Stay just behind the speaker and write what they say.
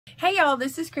Hey y'all,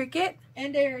 this is Cricket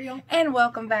and Ariel, and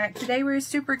welcome back. Today we're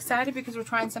super excited because we're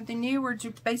trying something new. We're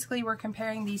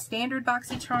comparing the standard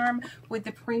BOXYCHARM with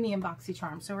the premium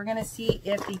BOXYCHARM. So we're going to see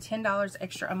if the $10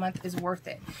 extra a month is worth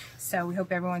it. So we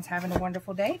hope everyone's having a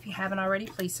wonderful day. If you haven't already,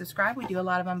 please subscribe. We do a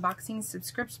lot of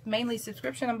unboxings, mainly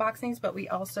subscription unboxings, but we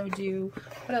also do,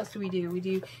 what else do? We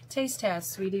do taste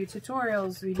tests, we do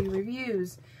tutorials, we do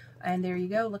reviews. And there you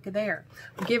go, look at there.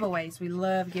 Giveaways, we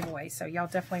love giveaways, so y'all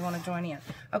definitely want to join in.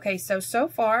 Okay, so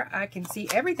far I can see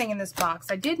everything in this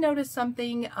box. I did notice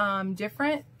something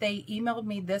different. They emailed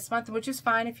me this month, which is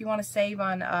fine if you want to save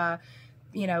on,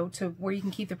 you know, to where you can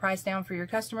keep the price down for your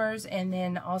customers, and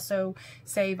then also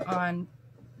save on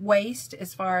waste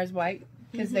as far as white,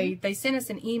 because they sent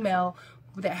us an email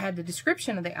that had the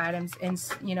description of the items, and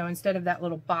you know, instead of that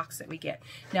little box that we get.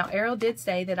 Now Ariel did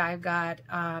say that I've got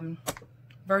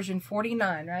version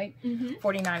 49, right?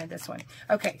 49 of this one.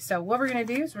 Okay, so what we're going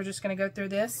to do is we're just going to go through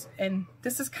this, and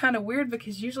this is kind of weird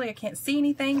because usually I can't see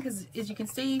anything, because as you can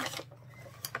see,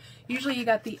 usually you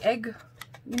got the egg,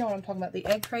 you know what I'm talking about, the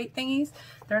egg crate thingies.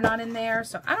 They're not in there,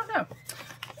 so I don't know.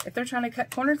 If they're trying to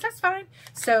cut corners, that's fine.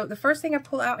 So the first thing I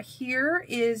pull out here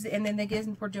is, and then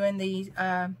again we're doing the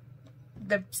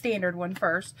standard one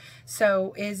first,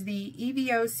 so is the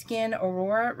EVO Skin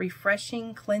Aurora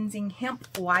Refreshing Cleansing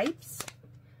Hemp Wipes.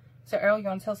 So Ariel, you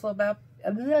want to tell us a little about,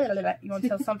 you want to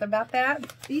tell us something about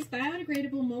that? These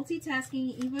biodegradable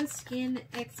multitasking EVO Skin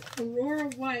X Aurora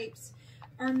wipes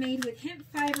are made with hemp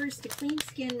fibers to clean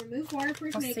skin, remove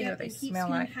waterproof makeup, and keep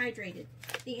skin hydrated.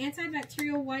 The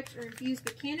antibacterial wipes are infused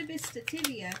with cannabis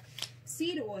sativa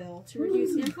seed oil to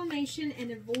reduce inflammation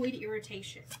and avoid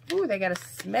irritation. Ooh, they got a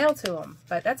smell to them,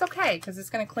 but that's okay because it's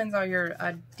going to cleanse all your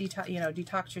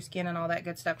detox your skin and all that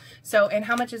good stuff. So, and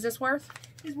how much is this worth?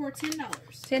 It's worth $10.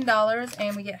 $10,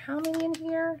 and we get how many in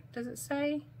here? Does it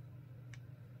say?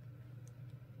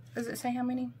 Does it say how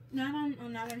many? Not on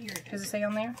here. Does it say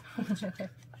on there?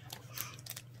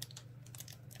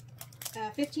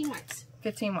 15 wipes.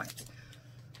 15 wipes.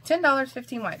 $10,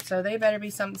 15 wipes. So they better be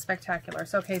something spectacular.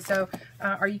 So, okay, so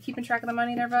are you keeping track of the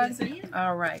money there, bud? Yes, I am.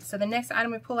 All right. So the next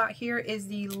item we pull out here is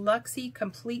the Luxie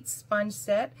Complete Sponge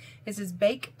Set. This is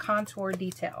Bake Contour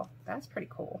Detail. That's pretty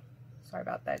cool. Sorry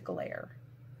about that glare.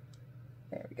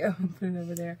 There we go. Put it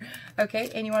over there. Okay,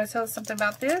 and you want to tell us something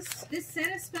about this? This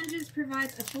set of sponges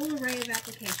provides a full array of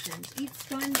applications. Each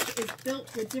sponge is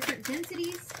built with different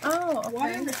densities,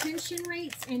 water retention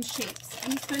rates, and shapes.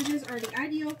 These sponges are the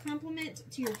ideal complement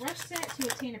to your brush set to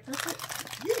obtain a perfect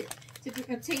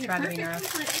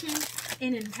complexion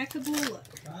and impeccable look.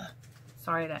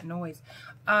 Sorry, that noise.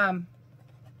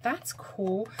 That's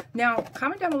cool. Now,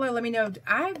 comment down below. Let me know.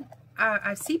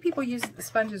 I see people use the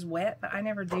sponges wet, but I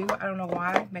never do. I don't know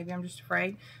why. Maybe I'm just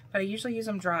afraid. But I usually use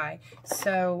them dry.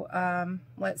 So,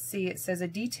 let's see. It says a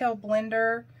detail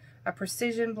blender, a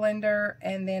precision blender,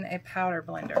 and then a powder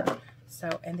blender.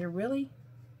 So, and they're really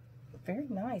very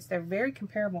nice. They're very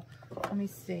comparable. Let me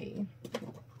see.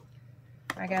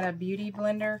 I got a beauty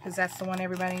blender because that's the one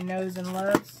everybody knows and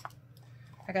loves.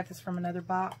 I got this from another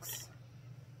box.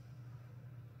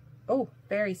 Oh,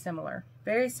 very similar.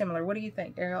 Very similar. What do you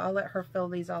think, Ariel? I'll let her fill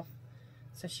these off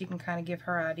so she can kind of give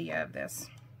her idea of this.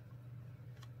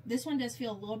 This one does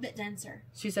feel a little bit denser.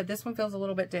 She said this one feels a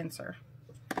little bit denser.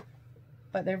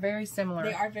 But they're very similar.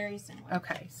 They are very similar.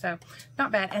 Okay, so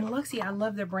not bad. And Luxie, I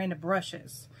love their brand of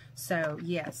brushes. So,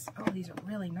 yes. Oh, these are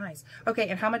really nice. Okay,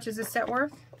 and how much is this set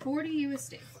worth? $40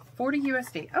 USD. 40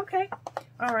 USD. Okay.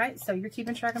 All right. So you're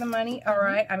keeping track of the money. All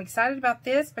right. I'm excited about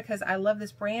this because I love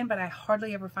this brand, but I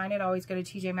hardly ever find it. I always go to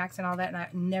TJ Maxx and all that, and I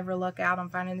never luck out on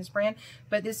finding this brand.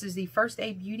 But this is the First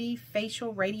Aid Beauty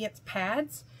Facial Radiance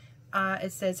Pads.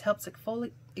 It says helps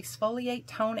exfoliate,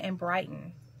 tone, and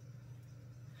brighten.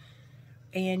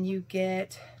 And you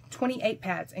get 28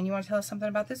 pads. And you want to tell us something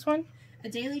about this one? A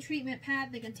daily treatment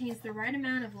pad that contains the right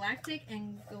amount of lactic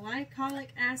and glycolic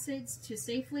acids to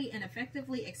safely and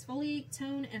effectively exfoliate,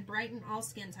 tone, and brighten all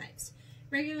skin types.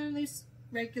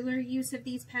 Regular use of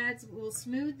these pads will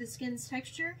smooth the skin's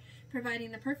texture,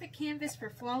 providing the perfect canvas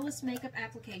for flawless makeup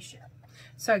application.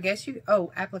 So I guess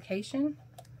application?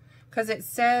 Because it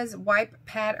says wipe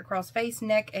pad across face,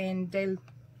 neck, and daily...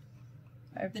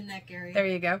 The neck area. There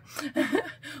you go.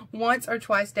 Once or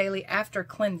twice daily after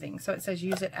cleansing. So it says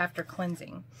use it after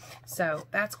cleansing. So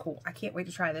that's cool. I can't wait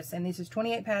to try this. And this is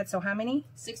 28 pads. So how many?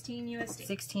 16 USD.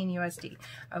 16 USD.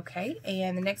 Okay.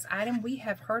 And the next item, we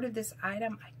have heard of this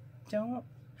item. You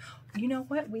know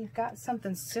what? We've got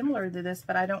something similar to this,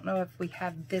 but I don't know if we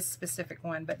have this specific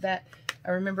one. But that,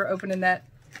 I remember opening that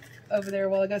over there a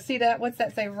while ago. See that? What's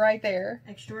that say right there?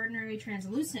 Extraordinary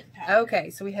translucent powder. Okay,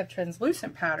 so we have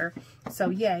translucent powder. So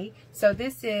yay. So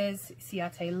this is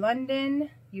Ciate London.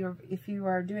 If you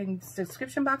are doing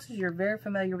subscription boxes, you're very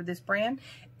familiar with this brand.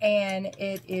 And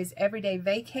it is Everyday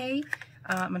Vacay.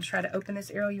 I'm going to try to open this.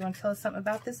 Ariel, you want to tell us something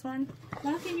about this one?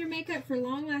 Lock in your makeup for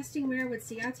long-lasting wear with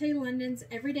Ciate London's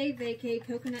Everyday Vacay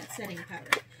Coconut Setting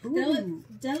Powder.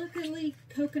 Delicately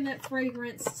coconut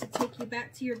fragrance to take you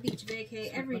back to your beach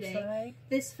vacay every day. Like.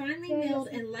 This finely milled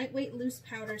and lightweight loose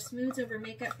powder smooths over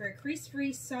makeup for a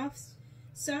crease-free, soft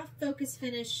focus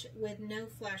finish with no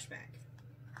flashback.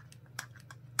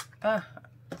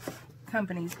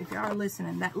 Companies, if you are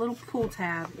listening, that little pull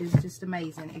tab is just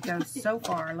amazing. It goes so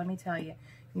far, let me tell you.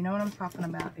 You know what I'm talking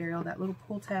about, Ariel, that little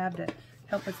pull tab to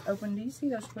help us open. Do you see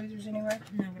those tweezers anywhere?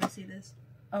 No, but I see this.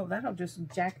 Oh, that'll just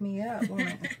jack me up, won't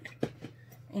it?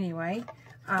 Anyway.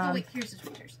 Oh, wait, here's the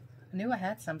tweezers. I knew I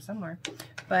had some somewhere.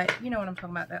 But you know what I'm talking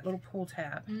about, that little pull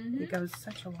tab. It goes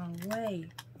such a long way.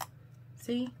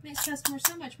 See? Makes customers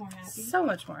so much more happy. So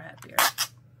much more happier.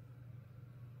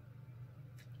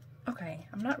 Okay,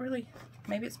 I'm not really,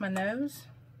 maybe it's my nose.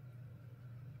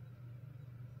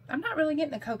 I'm not really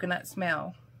getting the coconut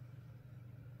smell.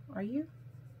 Are you?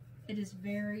 It is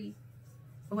very,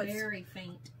 very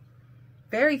faint.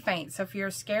 Very faint. So if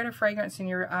you're scared of fragrance in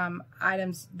your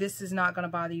items, this is not going to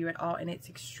bother you at all. And it's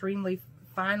extremely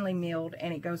finely milled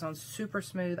and it goes on super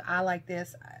smooth. I like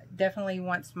this. Definitely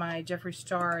once my Jeffree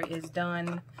Star is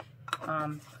done,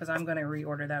 because I'm going to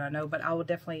reorder that, I know, but I will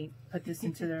definitely put this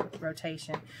into the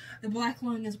rotation. The black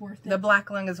lung is worth it. The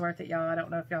black lung is worth it, y'all. I don't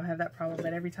know if y'all have that problem,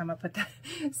 but every time I put that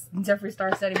Jeffree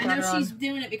Star setting powder on, I know she's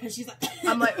doing it because she's like,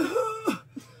 I'm like,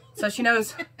 so she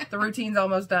knows the routine's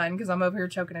almost done because I'm over here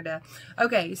choking to death.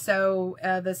 Okay, so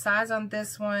the size on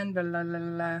this one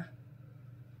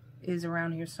is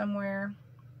around here somewhere.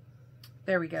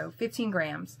 There we go, 15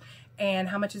 grams. And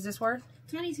how much is this worth?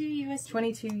 22 USD.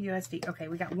 22 USD. Okay,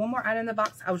 we got one more item in the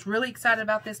box. I was really excited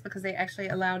about this because they actually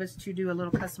allowed us to do a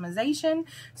little customization.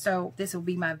 So this will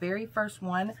be my very first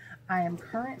one. I am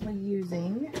currently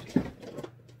using,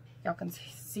 y'all can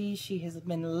see she has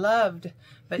been loved,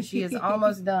 but she is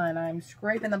almost done. I'm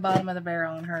scraping the bottom of the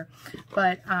barrel on her.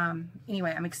 But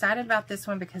anyway, I'm excited about this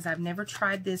one because I've never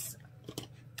tried this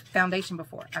foundation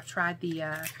before. I've tried the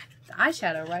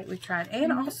eyeshadow, right? We've tried,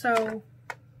 and also,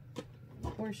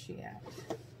 where's she at?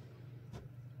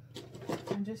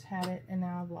 I just had it and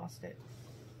now I've lost it.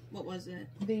 What was it?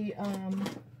 The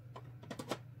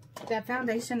that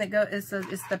foundation that it's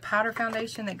the powder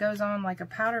foundation that goes on like a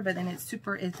powder, but then it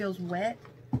feels wet.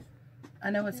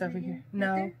 I know it's over here.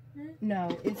 No,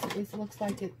 no, it looks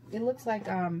like it looks like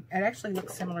it actually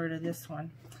looks similar to this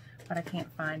one, but I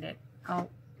can't find it.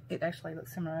 It actually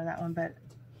looks similar to that one, but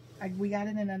we got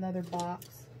it in another box.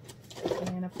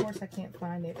 And of course I can't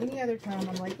find it. Any other time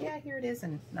I'm like, yeah, here it is,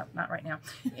 and no, not right now.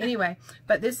 Anyway,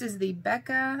 but this is the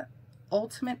Becca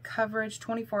Ultimate Coverage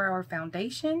 24-Hour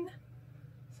Foundation.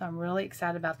 So I'm really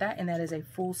excited about that, and that is a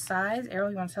full size.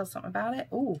 Ariel, you want to tell us something about it?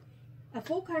 Ooh. A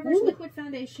full coverage liquid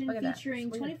foundation featuring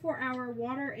 24-hour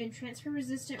water and transfer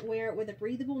resistant wear with a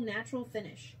breathable natural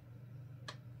finish.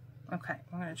 Okay,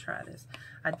 I'm going to try this.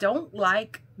 I don't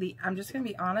like I'm just going to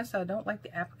be honest, I don't like the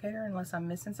applicator unless I'm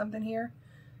missing something here.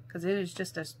 Because it is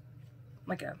just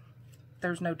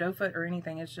there's no doe foot or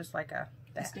anything. It's just like a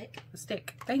stick. A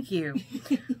stick. Thank you.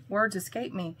 Words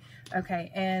escape me.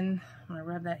 Okay, and I'm going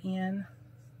to rub that in.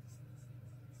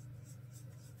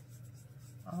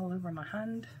 All over my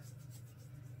hand.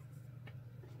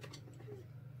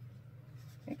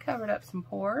 It covered up some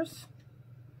pores.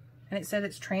 And it said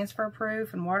it's transfer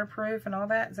proof and waterproof and all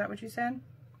that. Is that what you said?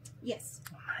 Yes.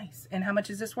 Oh, nice. And how much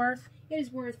is this worth? It is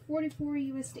worth 44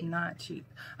 USD. Not cheap.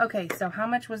 Okay, so how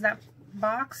much was that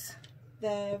box?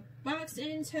 The box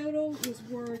in total was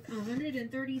worth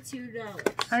 $132.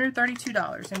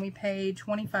 $132, and we paid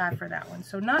 $25 for that one.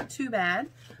 So not too bad.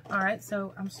 All right,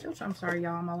 so I'm sorry,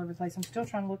 y'all. I'm all over the place. I'm still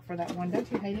trying to look for that one.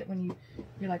 Don't you hate it when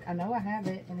you're like, I know I have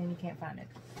it, and then you can't find it?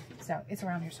 So it's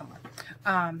around here somewhere.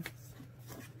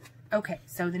 Okay,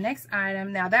 so the next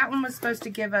item, now that one was supposed to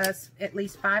give us at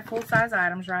least 5 full-size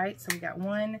items, right? So we got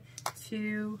 1,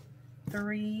 2,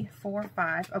 3, 4,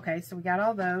 5. Okay, so we got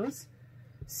all those.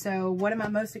 So what am I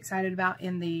most excited about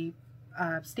in the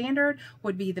standard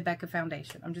would be the Becca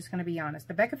foundation. I'm just going to be honest.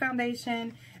 The Becca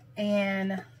foundation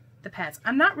and the pads.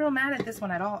 I'm not real mad at this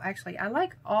one at all, actually. I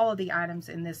like all of the items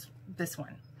in this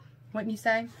one. Wouldn't you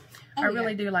say? I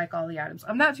really do like all the items.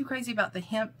 I'm not too crazy about the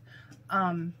hemp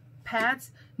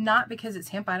pads, not because it's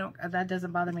hemp. That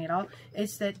doesn't bother me at all.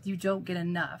 It's that you don't get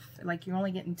enough. Like you're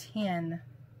only getting 10,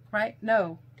 right?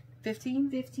 No, 15?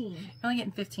 15. I'm only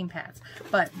getting 15 pads,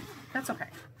 but that's okay.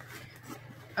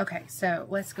 Okay, so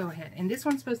let's go ahead. And this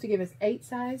one's supposed to give us 8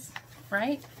 size,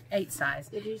 right? 8 size.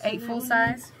 8 full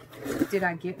size. Did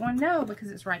I get one? No,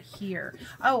 because it's right here.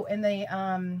 Oh, and the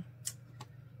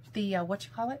what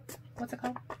you call it? What's it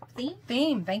called? Theme?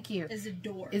 Theme, thank you. Is a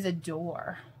door. Is a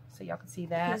door. So y'all can see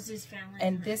that.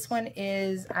 And this one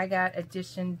is, I got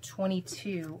edition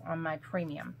 22 on my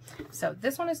premium. So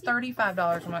this one is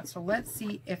 $35 a month. So let's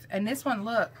see if, and this one,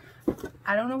 look,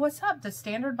 I don't know what's up. The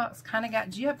standard box kind of got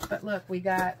gypped, but look, we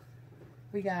got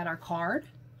our card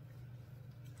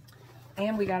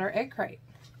and we got our egg crate,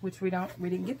 which we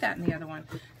didn't get that in the other one.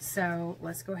 So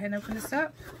let's go ahead and open this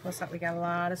up. Looks like we got a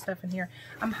lot of stuff in here.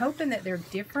 I'm hoping that they're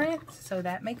different, so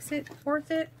that makes it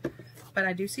worth it. But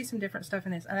I do see some different stuff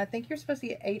in this. And I think you're supposed to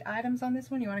get 8 items on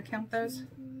this one. You want to count those?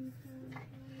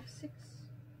 6.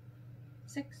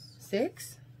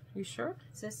 6? You sure?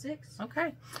 It says 6.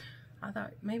 Okay. I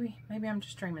thought maybe I'm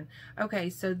just dreaming. Okay,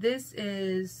 so this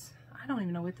is, I don't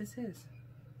even know what this is.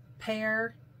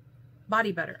 Pear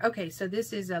body butter. Okay, so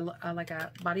this is like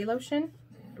a body lotion.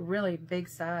 Really big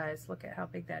size. Look at how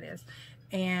big that is.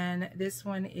 And this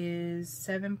one is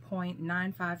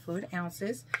 7.95 fluid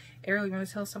ounces. Ariel, you want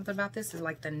to tell us something about this? Is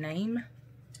like the name?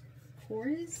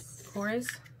 Chorus?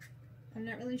 I'm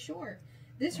not really sure.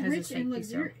 This rich and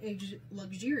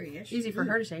luxurious. Easy for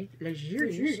her to say.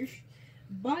 Luxurious.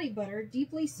 Body butter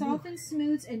deeply softens,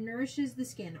 smooths, and nourishes the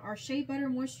skin. Our Shea Butter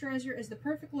Moisturizer is the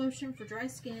perfect lotion for dry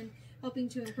skin, helping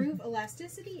to improve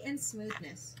elasticity and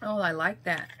smoothness. Oh, I like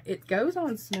that. It goes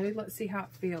on smooth. Let's see how it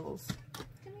feels.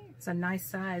 It's a nice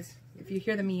size. If you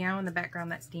hear the meow in the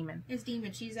background, that's Demon. It's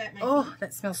Demon. She's at my feet.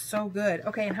 That smells so good.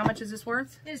 Okay, and how much is this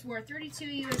worth? It is worth 32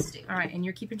 USD. All right, and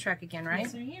you're keeping track again, right?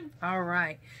 Yes, I am. All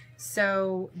right.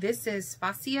 So this is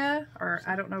Fascia, or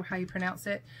I don't know how you pronounce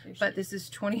it, but this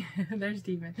is 20. There's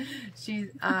Demon. She's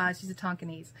a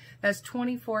Tonkinese. That's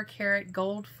 24 karat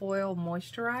gold foil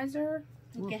moisturizer.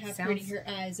 Look at how pretty her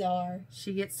eyes are.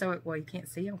 She gets so, well, you can't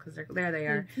see them because there they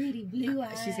are. Pretty blue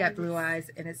eyes. She's got blue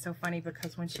eyes, and it's so funny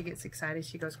because when she gets excited,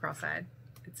 she goes cross-eyed.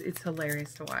 It's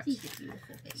hilarious to watch. She's a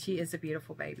beautiful baby. She is a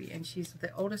beautiful baby, and she's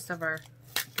the oldest of our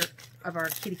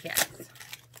kitty cats.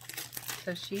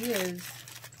 So she is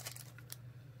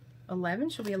 11.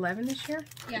 She'll be 11 this year.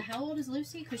 Yeah. How old is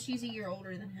Lucy? Because she's a year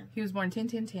older than him. He was born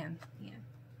 10/10/10. Yeah.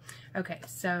 Okay.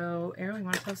 So Ariel, you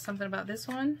want to tell us something about this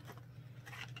one?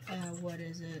 What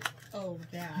is it? Oh,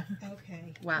 that.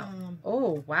 Okay. Wow.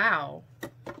 Oh, wow.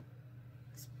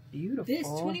 It's beautiful. This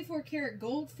 24 karat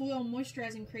gold foil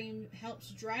moisturizing cream helps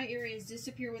dry areas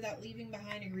disappear without leaving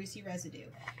behind a greasy residue.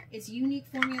 Its unique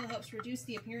formula helps reduce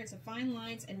the appearance of fine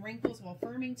lines and wrinkles while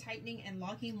firming, tightening, and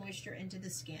locking moisture into the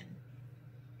skin.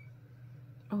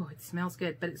 Oh, it smells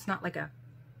good, but it's not like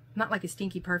a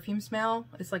stinky perfume smell.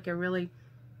 It's like a really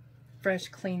fresh,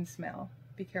 clean smell.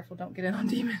 Be careful, don't get it on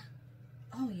Demon.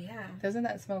 Oh, yeah. Doesn't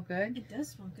that smell good? It does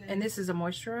smell good. And this is a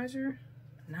moisturizer?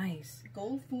 Nice.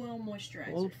 Gold foil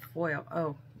moisturizer. Gold foil.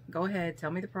 Oh, go ahead.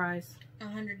 Tell me the price.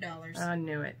 $100. I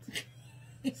knew it.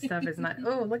 Stuff is not...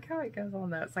 Oh, look how it goes on,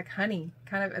 though. It's like honey.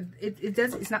 Kind of... It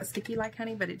does... It's not sticky like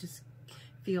honey, but it just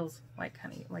feels like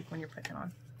honey, like when you're putting it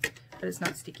on. But it's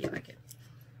not sticky like it.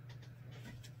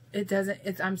 It doesn't...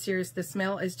 I'm serious. The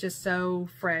smell is just so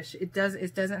fresh. It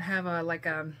doesn't have a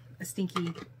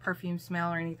stinky perfume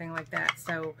smell or anything like that.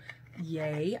 So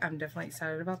yay, I'm definitely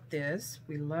excited about this.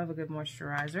 We love a good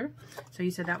moisturizer. So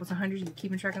you said that was 100. You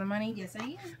keeping track of the money? Yes, I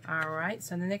am. All right,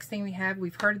 so the next thing we have,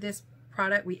 we've heard of this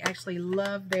product. We actually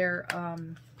love their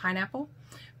pineapple,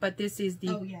 but this is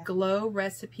the Glow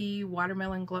Recipe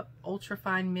Watermelon Glow Ultra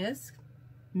Fine Mist.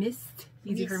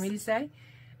 Easy for me to say.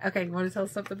 Okay, you want to tell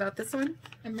us something about this one?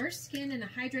 Immerse skin in a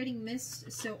hydrating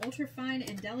mist so ultra fine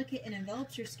and delicate and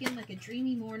envelops your skin like a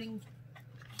dreamy morning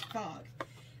fog.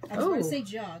 I was going to say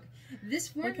jog. This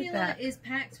formula is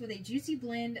packed with a juicy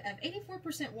blend of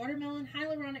 84% watermelon,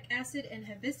 hyaluronic acid, and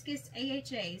hibiscus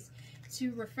AHAs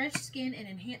to refresh skin and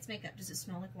enhance makeup. Does it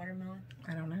smell like watermelon?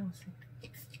 I don't know.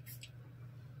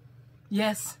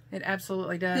 Yes, it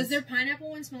absolutely does. Because their pineapple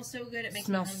one smells so good, it makes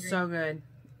me hungry. Smells so good.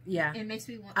 Yeah. It makes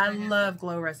me want pineapple. I love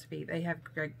Glow Recipe. They have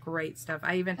great stuff.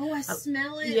 I even... Oh, I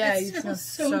smell it. Yeah, it smells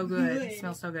so good. It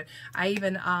smells so good. I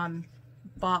even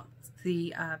bought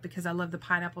the... because I love the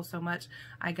pineapple so much,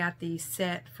 I got the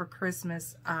set for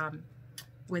Christmas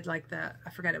with like the... I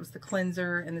forgot, it was the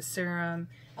cleanser and the serum.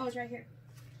 Oh, it's right here.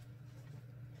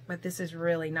 But this is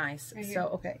really nice. Right here. So,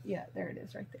 okay. Yeah, there it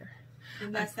is right there.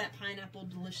 And that's that pineapple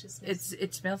deliciousness.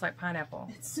 It smells like pineapple.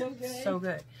 It's so good. So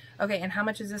good. Okay, and how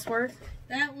much is this worth?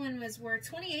 That one was worth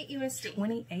 28 USD.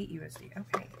 28 USD.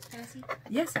 Okay. Can I see?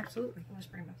 Yes, absolutely. I'll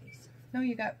just bring my face. No,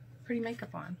 you got pretty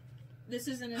makeup on. This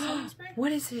isn't a setting spray?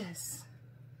 What is this?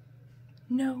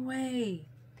 No way.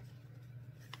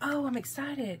 Oh, I'm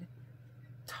excited.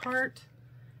 Tarte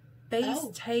Base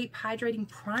Tape Hydrating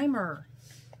Primer.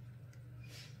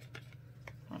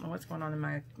 I don't know what's going on in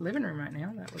my living room right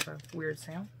now. That was a weird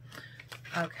sound.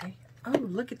 Okay. Oh,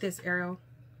 look at this, Ariel.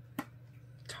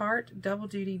 Tarte Double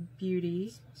Duty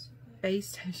Beauty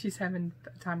Base. She's having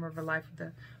the time of her life with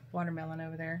the watermelon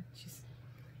over there.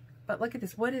 But look at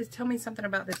this. What is? Tell me something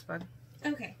about this, bud.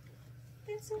 Okay.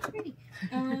 That's so pretty.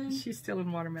 She's still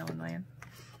in watermelon land.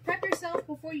 Prep yourself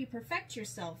before you perfect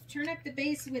yourself. Turn up the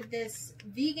base with this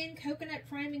vegan coconut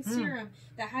priming serum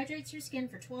that hydrates your skin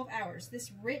for 12 hours.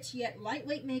 This rich yet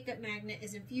lightweight makeup magnet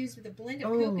is infused with a blend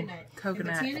of coconut and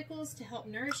botanicals to help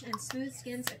nourish and smooth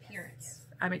skin's appearance.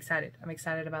 I'm excited. I'm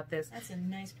excited about this. That's a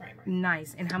nice primer.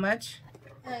 Nice. And how much?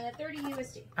 30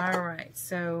 USD. All right.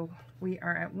 So we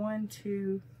are at 1,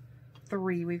 2,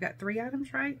 3. We've got 3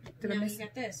 items, right? Did I miss? You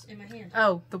got this in my hand.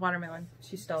 Oh, the watermelon.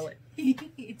 She stole it.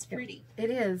 It's pretty. It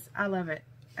is. I love it.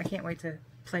 I can't wait to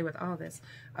play with all this.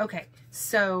 Okay,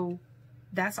 so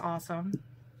that's awesome.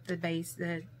 The base,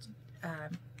 the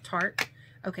Tarte.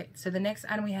 Okay, so the next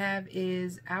item we have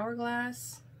is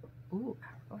Hourglass. Ooh,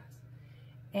 Hourglass.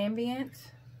 Ambient.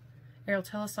 Ariel,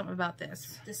 tell us something about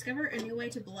this. Discover a new way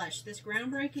to blush. This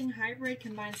groundbreaking hybrid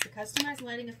combines the customized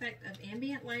lighting effect of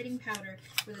ambient lighting powder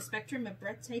with a spectrum of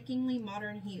breathtakingly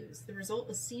modern hues. The result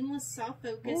is seamless, soft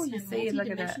focus, and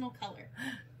multi-dimensional color.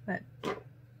 That.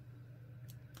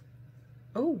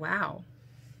 Oh, wow.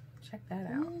 Check that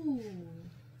out. Ooh.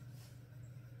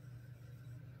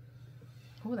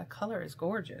 Oh, that color is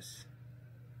gorgeous.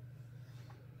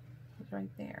 It's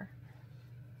right there.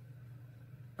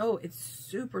 Oh, it's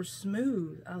super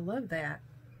smooth. I love that.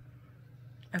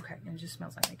 Okay, and it just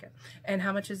smells like makeup. And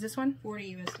how much is this one?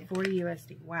 40 USD. 40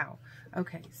 USD. Wow.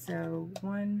 Okay, so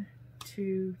 1,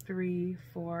 2, 3,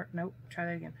 4. Nope, try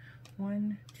that again.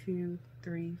 1, 2,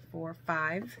 3, 4,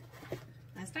 5.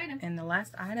 Last item. And the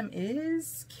last item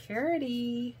is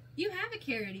Carroty. You have a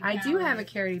Carroty palette. I do have a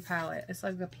Carroty palette. It's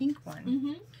like the pink one.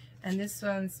 Mm-hmm. And this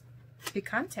one's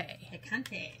Picante.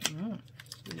 Picante. You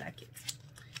like it.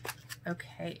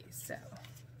 Okay, so.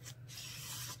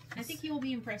 I think you will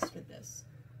be impressed with this.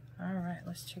 All right,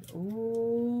 let's check.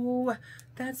 Ooh,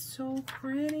 that's so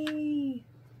pretty.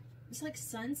 It's like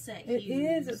sunset hues. It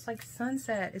is. It's like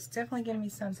sunset. It's definitely giving me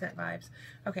sunset vibes.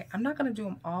 Okay, I'm not going to do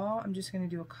them all. I'm just going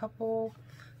to do a couple,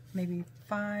 maybe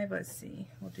 5. Let's see.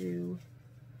 We'll do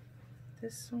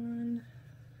this one,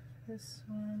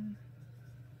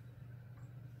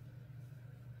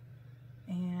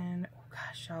 and oh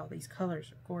gosh, all these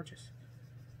colors are gorgeous.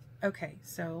 Okay,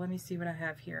 so let me see what I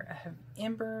have here. I have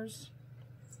Embers.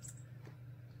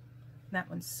 That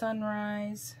one's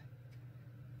Sunrise.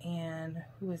 And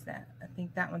who is that? I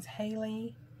think that one's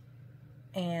Haley.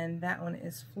 And that one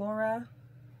is Flora.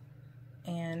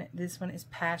 And this one is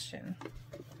Passion.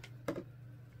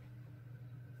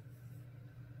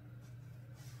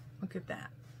 Look at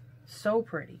that. So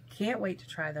pretty. Can't wait to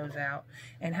try those out.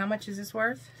 And how much is this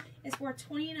worth? It's worth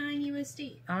 29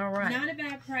 USD. All right. Not a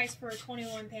bad price for a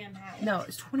 21 pan palette. No,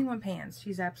 it's 21 pans.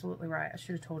 She's absolutely right. I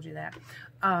should have told you that.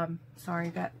 Sorry,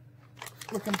 got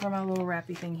looking for my little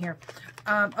wrappy thing here.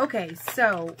 Okay,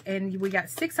 so, and we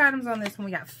got 6 items on this one.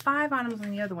 We got 5 items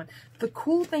on the other one. The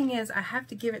cool thing is, I have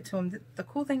to give it to them. The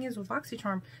cool thing is with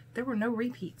BOXYCHARM, there were no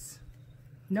repeats.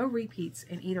 No repeats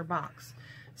in either box.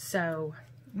 So,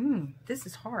 this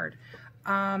is hard.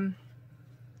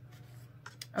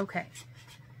 Okay.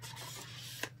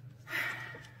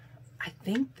 I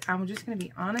think I'm just going to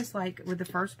be honest, like with the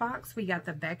first box, we got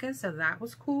the Becca, so that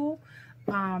was cool.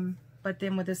 But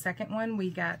then with the second one, we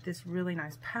got this really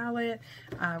nice palette.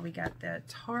 We got the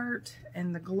Tarte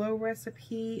and the Glow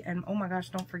Recipe. And oh my gosh,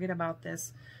 don't forget about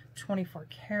this 24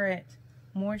 karat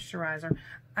moisturizer.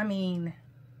 I mean,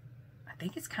 I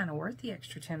think it's kind of worth the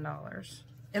extra $10.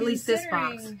 At least this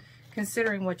box.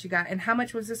 Considering what you got. And how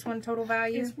much was this one total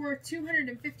value? It's worth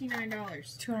 $259.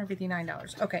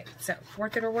 $259. Okay, so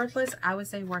worth it or worthless? I would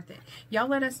say worth it. Y'all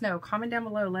let us know. Comment down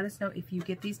below. Let us know if you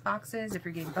get these boxes, if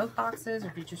you're getting both boxes, or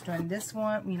if you're just doing this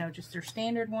one, you know, just their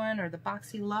standard one, or the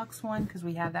Boxy Luxe one, because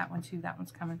we have that one too. That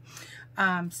one's coming.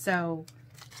 So,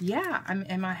 yeah.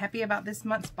 Am I happy about this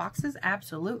month's boxes?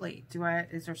 Absolutely.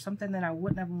 Is there something that I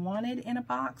wouldn't have wanted in a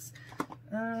box?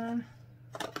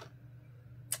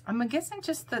 I'm guessing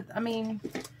just the, I mean,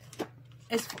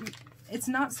 it's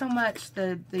not so much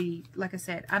the like I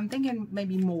said, I'm thinking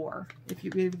maybe more, if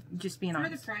you're just being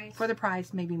honest. For the price. For the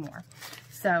price, maybe more.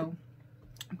 So,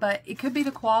 But it could be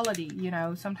the quality, you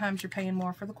know. Sometimes you're paying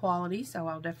more for the quality, so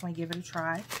I'll definitely give it a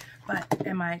try. But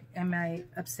am I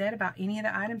upset about any of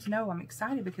the items? No, I'm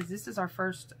excited because this is our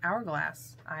first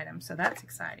Hourglass item, so that's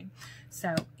exciting.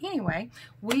 So anyway,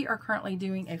 we are currently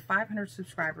doing a 500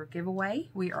 subscriber giveaway.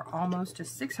 We are almost to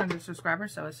 600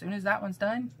 subscribers, so as soon as that one's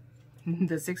done,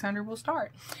 the 600 will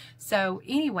start. So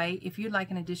anyway, if you'd like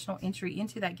an additional entry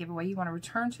into that giveaway, you want to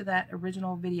return to that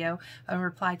original video and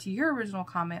reply to your original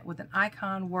comment with an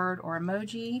icon, word, or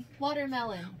emoji.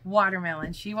 Watermelon.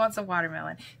 Watermelon. She wants a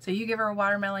watermelon. So you give her a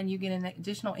watermelon, you get an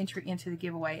additional entry into the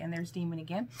giveaway. And there's Demon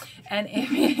again. And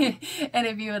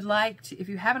if you would like to, if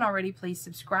you haven't already, please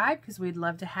subscribe because we'd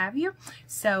love to have you.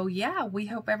 So yeah, we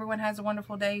hope everyone has a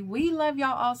wonderful day. We love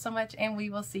y'all all so much, and we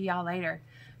will see y'all later.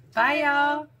 Bye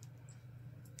y'all.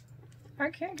 I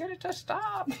can't get it to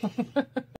stop.